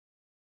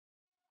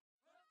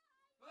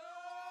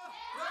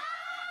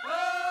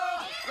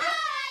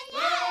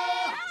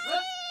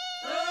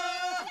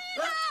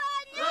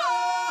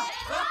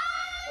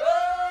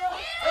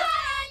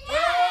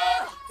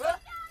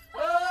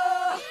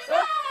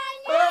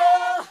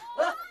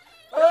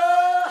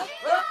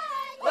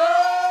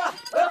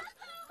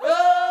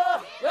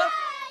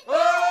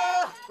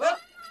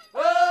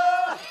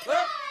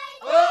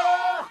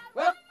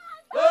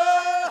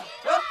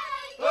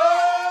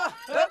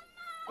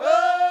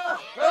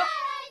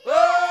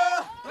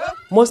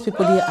Most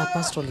people here are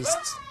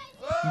pastoralists.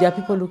 There are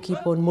people who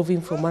keep on moving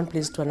from one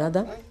place to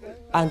another.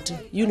 And,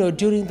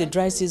 during the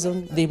dry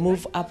season, they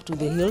move up to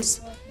the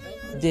hills,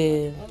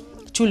 the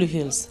Chulu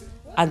Hills,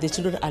 and the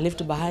children are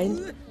left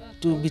behind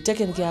to be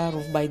taken care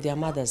of by their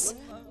mothers.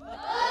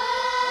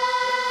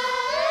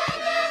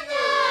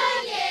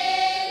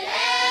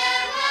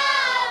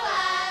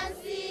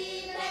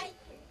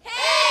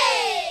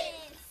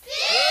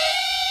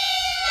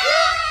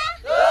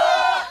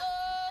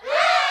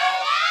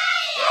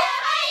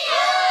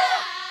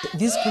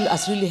 This school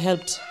has really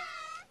helped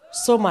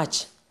so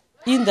much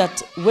in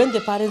that when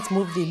the parents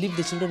move, they leave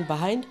the children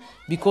behind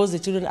because the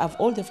children have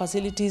all the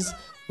facilities,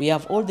 we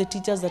have all the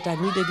teachers that are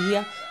needed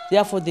here,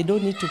 therefore they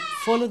don't need to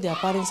follow their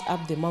parents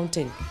up the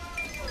mountain.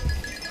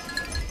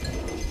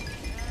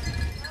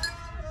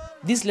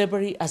 This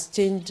library has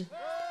changed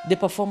the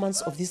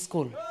performance of this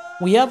school.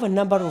 We have a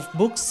number of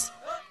books,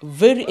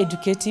 very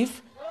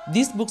educative.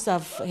 These books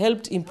have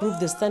helped improve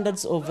the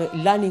standards of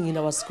learning in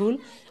our school,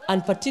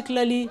 and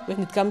particularly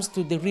when it comes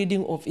to the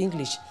reading of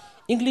English.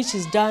 English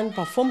is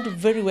performed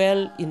very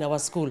well in our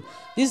school.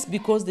 This is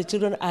because the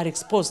children are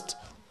exposed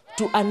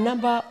to a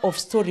number of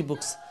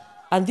storybooks,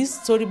 and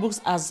these storybooks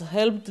has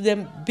helped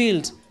them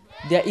build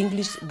their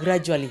English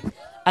gradually.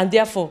 And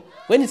therefore,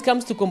 when it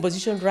comes to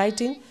composition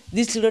writing,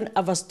 these children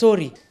have a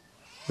story.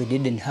 We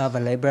didn't have a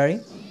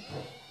library,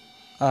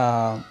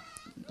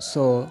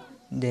 so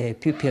the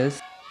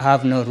pupils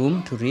have no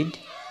room to read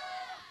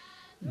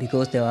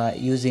because they were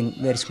using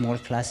very small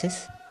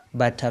classes.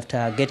 But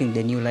after getting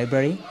the new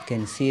library, you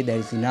can see there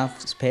is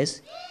enough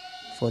space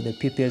for the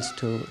pupils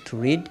to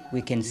read.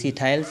 We can see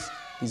tiles.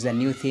 This is a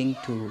new thing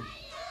to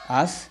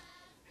us.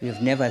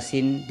 We've never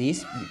seen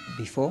this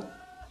before.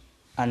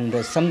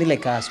 And something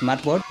like a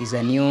smartboard is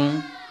a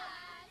new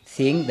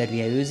thing that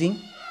we are using.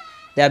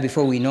 There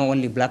before we know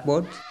only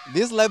blackboard.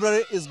 This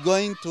library is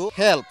going to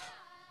help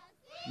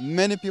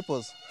many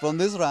people from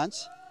this ranch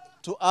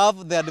to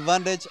have the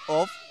advantage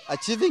of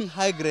achieving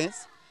high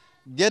grades,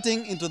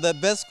 getting into the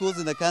best schools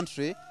in the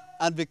country,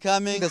 and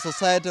becoming the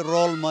society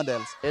role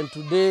models. And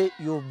today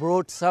you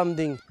brought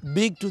something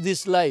big to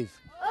this life.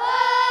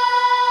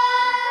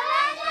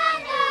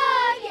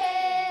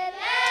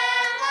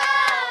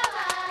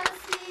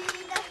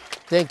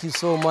 Thank you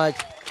so much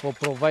for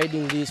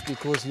providing this,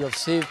 because you have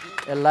saved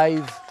a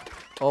life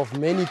of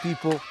many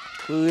people.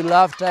 We will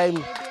have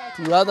time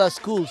to other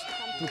schools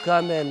to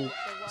come and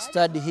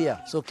study here.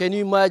 So can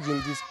you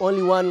imagine, this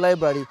only one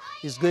library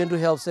is going to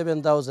help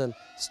 7,000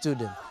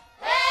 students.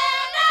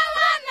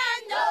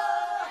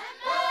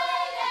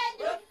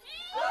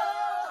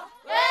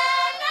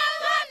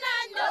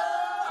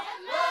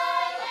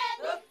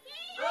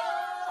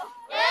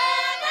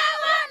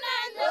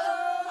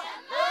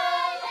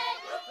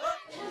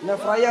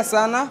 Nafurahia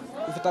sana,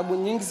 vitabu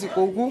nyingi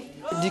ziko huku,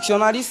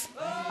 dictionaries,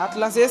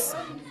 atlases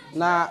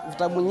na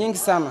vitabu nyingi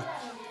sana.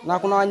 Na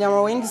kuna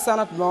wanyama wengi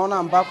sana tunaona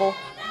ambako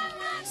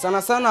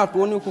sana sana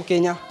hatuoni huku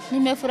Kenya.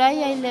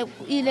 Nimefurahia ile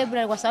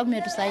library kwa sababu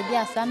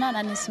imetusaidia sana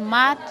na ni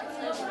smart.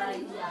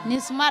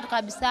 Ni smart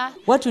kabisa.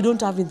 What we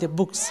don't have in the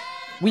books,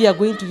 we are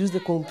going to use the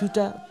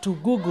computer to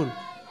Google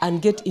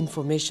and get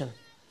information.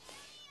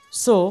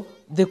 So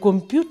the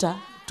computer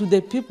to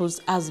the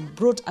pupils has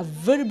brought a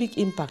very big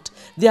impact.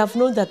 They have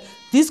known that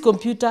this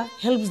computer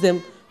helps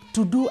them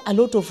to do a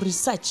lot of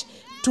research,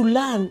 to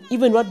learn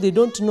even what they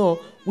don't know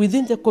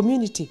within the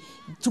community,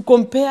 to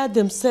compare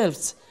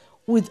themselves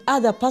with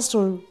other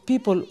pastoral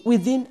people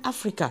within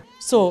Africa.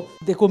 So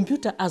the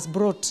computer has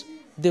brought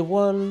the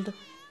world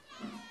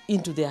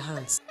into their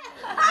hands.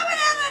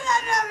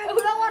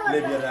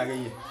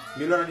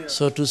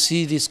 So to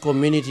see this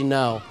community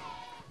now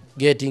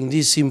getting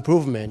this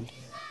improvement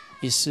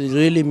is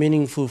really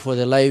meaningful for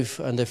the life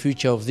and the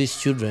future of these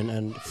children.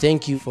 And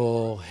thank you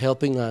for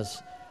helping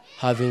us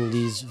having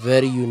this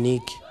very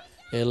unique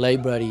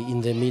library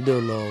in the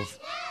middle of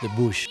the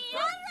bush.